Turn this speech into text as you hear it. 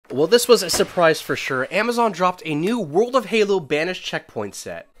Well, this was a surprise for sure. Amazon dropped a new World of Halo Banished checkpoint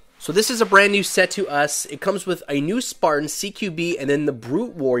set. So this is a brand new set to us. It comes with a new Spartan, CQB, and then the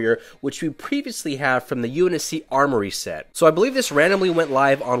Brute Warrior, which we previously have from the UNSC Armory set. So I believe this randomly went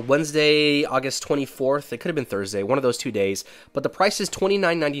live on Wednesday, August 24th. It could have been Thursday, one of those 2 days. But the price is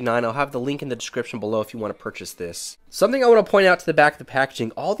 $29.99. I'll have the link in the description below if you want to purchase this. Something I want to point out to the back of the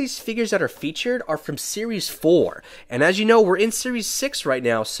packaging, all these figures that are featured are from Series 4. And as you know, we're in Series 6 right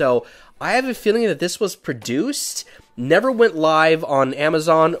now, so I have a feeling that this was produced, never went live on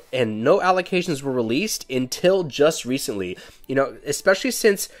Amazon, and no allocations were released until just recently. You know, especially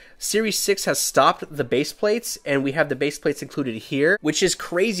since Series 6 has stopped the base plates, and we have the base plates included here, which is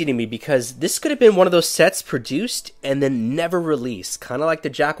crazy to me because this could have been one of those sets produced and then never released, kind of like the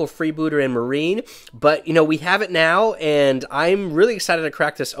Jackal Freebooter and Marine, but, you know, we have it now, and I'm really excited to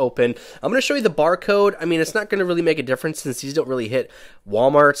crack this open. I'm going to show you the barcode. I mean, it's not going to really make a difference since these don't really hit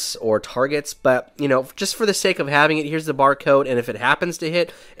Walmarts or Targets, but, you know, just for the sake of having it, here's the barcode, and if it happens to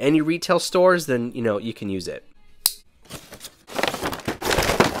hit any retail stores, then, you know, you can use it.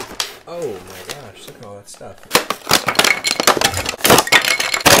 Oh my gosh, look at all that stuff.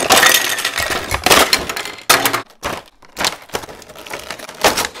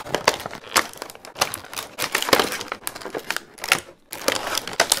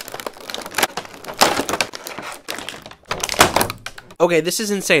 Okay, this is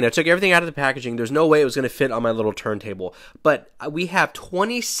insane. I took everything out of the packaging. There's no way it was going to fit on my little turntable. But we have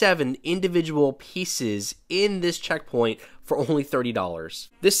 27 individual pieces in this checkpoint for only $30.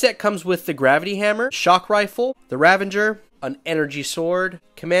 This set comes with the gravity hammer, shock rifle, the Ravager, an energy sword,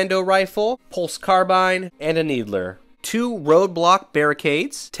 commando rifle, pulse carbine, and a needler. 2 roadblock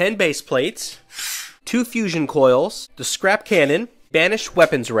barricades, 10 base plates, 2 fusion coils, the scrap cannon, banished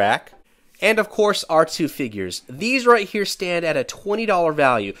weapons rack, and of course our 2 figures. These right here stand at a $20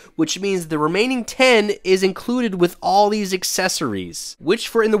 value, which means the remaining 10 is included with all these accessories, which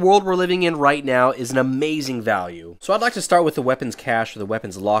for in the world we're living in right now is an amazing value. So I'd like to start with the weapons cache or the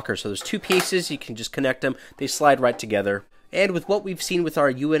weapons locker. So there's 2 pieces, you can just connect them, they slide right together. And with what we've seen with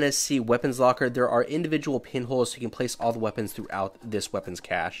our UNSC weapons locker, there are individual pinholes so you can place all the weapons throughout this weapons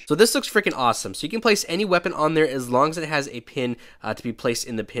cache. So this looks freaking awesome. So you can place any weapon on there as long as it has a pin to be placed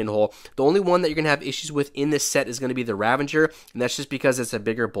in the pinhole. The only one that you're going to have issues with in this set is going to be the Ravager, and that's just because it's a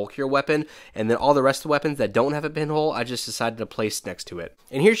bigger, bulkier weapon. And then all the rest of the weapons that don't have a pinhole, I just decided to place next to it.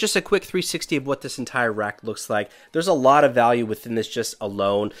 And here's just a quick 360 of what this entire rack looks like. There's a lot of value within this just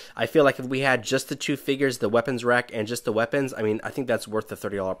alone. I feel like if we had just the 2 figures, the weapons rack and just the weapons, I mean, I think that's worth the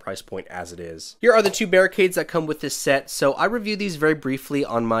 $30 price point as it is. Here are the 2 barricades that come with this set. So I reviewed these very briefly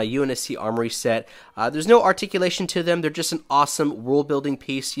on my UNSC Armory set. There's no articulation to them. They're just an awesome world building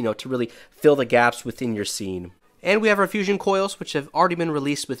piece, you know, to really fill the gaps within your scene. And we have our fusion coils, which have already been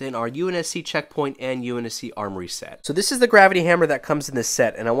released within our UNSC Checkpoint and UNSC Armory set. So this is the gravity hammer that comes in this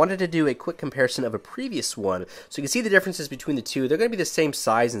set, and I wanted to do a quick comparison of a previous one, so you can see the differences between the 2. They're going to be the same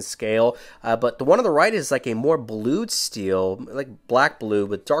size and scale, but the one on the right is like a more blued steel, like black blue,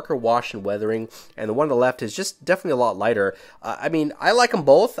 with darker wash and weathering, and the one on the left is just definitely a lot lighter. I mean, I like them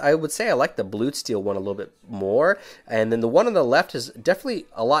both. I would say I like the blued steel one a little bit more, and then the one on the left is definitely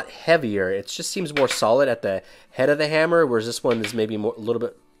a lot heavier. It just seems more solid at the head of the hammer, whereas this one is maybe more, a little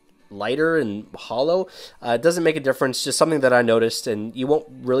bit lighter and hollow. It doesn't make a difference, just something that I noticed, and you won't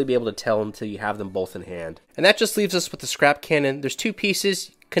really be able to tell until you have them both in hand. And that just leaves us with the scrap cannon. There's 2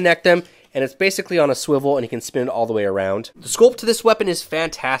 pieces, connect them, and it's basically on a swivel, and you can spin it all the way around. The sculpt to this weapon is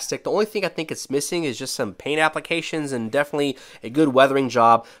fantastic. The only thing I think it's missing is just some paint applications and definitely a good weathering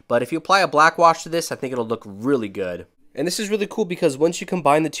job, but if you apply a black wash to this, I think it'll look really good. And this is really cool because once you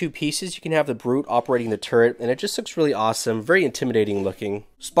combine the 2 pieces, you can have the Brute operating the turret, and it just looks really awesome, very intimidating looking.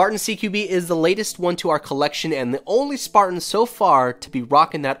 Spartan CQB is the latest one to our collection and the only Spartan so far to be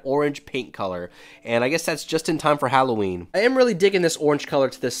rocking that orange paint color. And I guess that's just in time for Halloween. I am really digging this orange color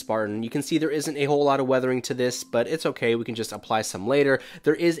to this Spartan. You can see there isn't a whole lot of weathering to this, but it's okay. We can just apply some later.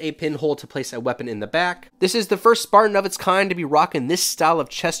 There is a pinhole to place a weapon in the back. This is the first Spartan of its kind to be rocking this style of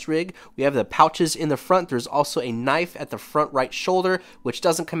chest rig. We have the pouches in the front. There's also a knife at the front right shoulder, which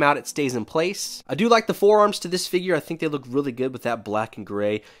doesn't come out. It stays in place. I do like the forearms to this figure. I think they look really good with that black and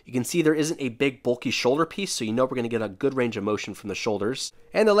gray. You can see there isn't a big bulky shoulder piece, so you know we're going to get a good range of motion from the shoulders.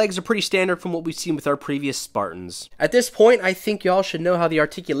 And the legs are pretty standard from what we've seen with our previous Spartans. At this point, I think y'all should know how the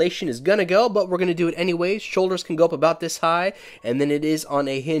articulation is going to go, but we're going to do it anyways. Shoulders can go up about this high, and then it is on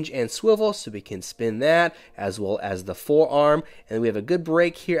a hinge and swivel, so we can spin that, as well as the forearm. And we have a good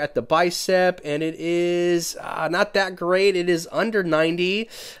break here at the bicep, and it is not that that great. It is under 90,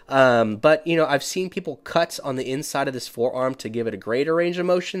 but you know, I've seen people cut on the inside of this forearm to give it a greater range of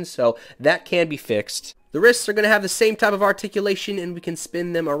motion, so that can be fixed. The wrists are going to have the same type of articulation, and we can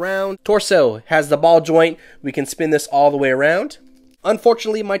spin them around. Torso has the ball joint. We can spin this all the way around.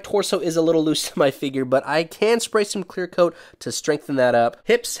 Unfortunately, my torso is a little loose to my figure, but I can spray some clear coat to strengthen that up.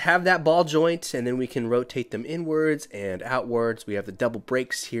 Hips have that ball joint, and then we can rotate them inwards and outwards. We have the double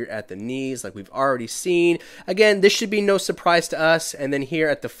brakes here at the knees, like we've already seen. Again, this should be no surprise to us. And then here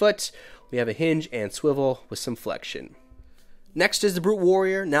at the foot, we have a hinge and swivel with some flexion. Next is the Brute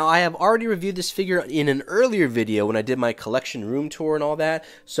Warrior. Now, I have already reviewed this figure in an earlier video when I did my collection room tour and all that,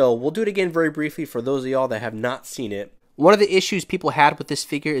 so we'll do it again very briefly for those of y'all that have not seen it. One of the issues people had with this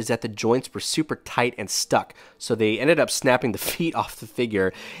figure is that the joints were super tight and stuck, so they ended up snapping the feet off the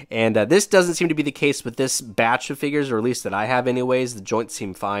figure, and this doesn't seem to be the case with this batch of figures, or at least that I have anyways. The joints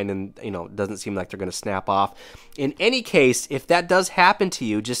seem fine, and you know, it doesn't seem like they're going to snap off. In any case, if that does happen to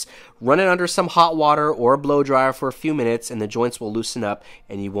you, just run it under some hot water or a blow dryer for a few minutes, and the joints will loosen up,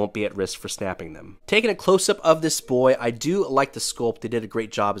 and you won't be at risk for snapping them. Taking a close-up of this boy, I do like the sculpt. They did a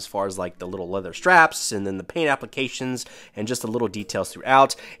great job as far as like the little leather straps, and then the paint applications, and just the little details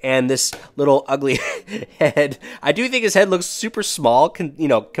throughout. And this little ugly head, I do think his head looks super small, you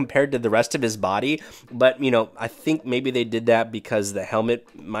know, compared to the rest of his body. But, you know, I think maybe they did that because the helmet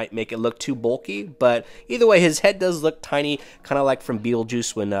might make it look too bulky. But either way, his head does look tiny, kind of like from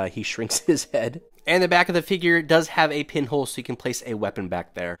Beetlejuice when he shrinks his head. And the back of the figure does have a pinhole, so you can place a weapon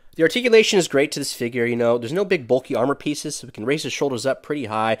back there. The articulation is great to this figure. You know, there's no big bulky armor pieces, so we can raise his shoulders up pretty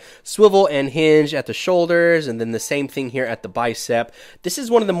high. Swivel and hinge at the shoulders, and then the same thing here at the bicep. This is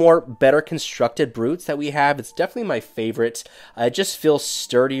one of the more better constructed brutes that we have. It's definitely my favorite. It just feels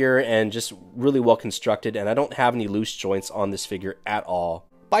sturdier and just really well constructed, and I don't have any loose joints on this figure at all.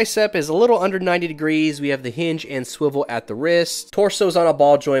 Bicep is a little under 90 degrees. We have the hinge and swivel at the wrist. Torso's on a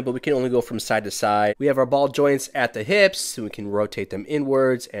ball joint, but we can only go from side to side. We have our ball joints at the hips, so we can rotate them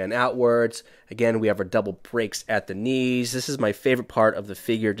inwards and outwards. Again, we have our double brakes at the knees. This is my favorite part of the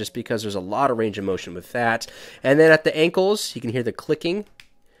figure just because there's a lot of range of motion with that. And then at the ankles, you can hear the clicking.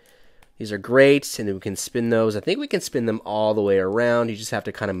 These are great, and then we can spin those. I think we can spin them all the way around. You just have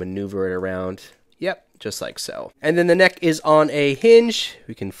to kind of maneuver it around. Yep, just like so. And then the neck is on a hinge.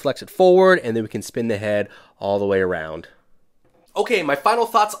 We can flex it forward, and then we can spin the head all the way around. Okay, my final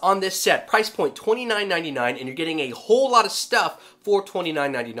thoughts on this set. Price point $29.99, and you're getting a whole lot of stuff for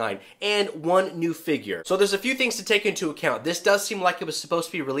 $29.99 and one new figure. So there's a few things to take into account. This does seem like it was supposed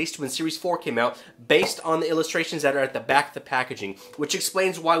to be released when Series 4 came out based on the illustrations that are at the back of the packaging, which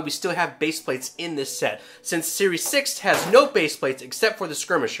explains why we still have base plates in this set, since Series 6 has no base plates except for the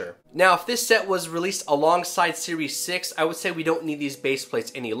skirmisher. Now, if this set was released alongside Series 6, I would say we don't need these base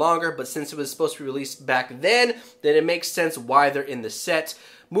plates any longer, but since it was supposed to be released back then it makes sense why they're in the set.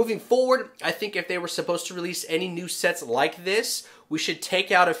 Moving forward, I think if they were supposed to release any new sets like this, we should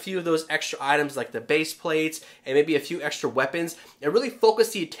take out a few of those extra items like the base plates and maybe a few extra weapons and really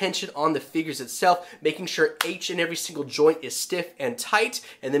focus the attention on the figures itself, making sure each and every single joint is stiff and tight,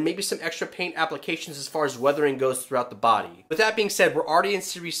 and then maybe some extra paint applications as far as weathering goes throughout the body. With that being said, we're already in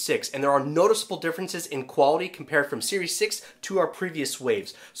Series 6 and there are noticeable differences in quality compared from Series 6 to our previous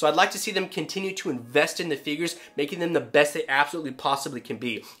waves. So I'd like to see them continue to invest in the figures, making them the best they absolutely possibly can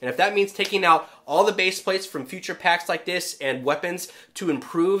be. And if that means taking out all the base plates from future packs like this and weapons to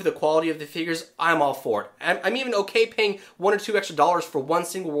improve the quality of the figures, I'm all for it. I'm even okay paying $1 or $2 extra for one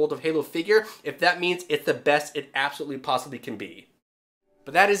single World of Halo figure if that means it's the best it absolutely possibly can be.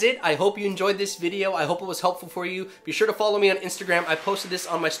 But that is it. I hope you enjoyed this video. I hope it was helpful for you. Be sure to follow me on Instagram. I posted this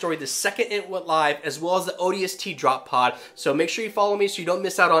on my story the second it went live, as well as the ODST Drop Pod. So make sure you follow me so you don't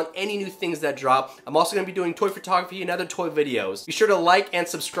miss out on any new things that drop. I'm also going to be doing toy photography and other toy videos. Be sure to like and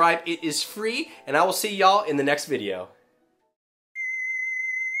subscribe. It is free, and I will see y'all in the next video.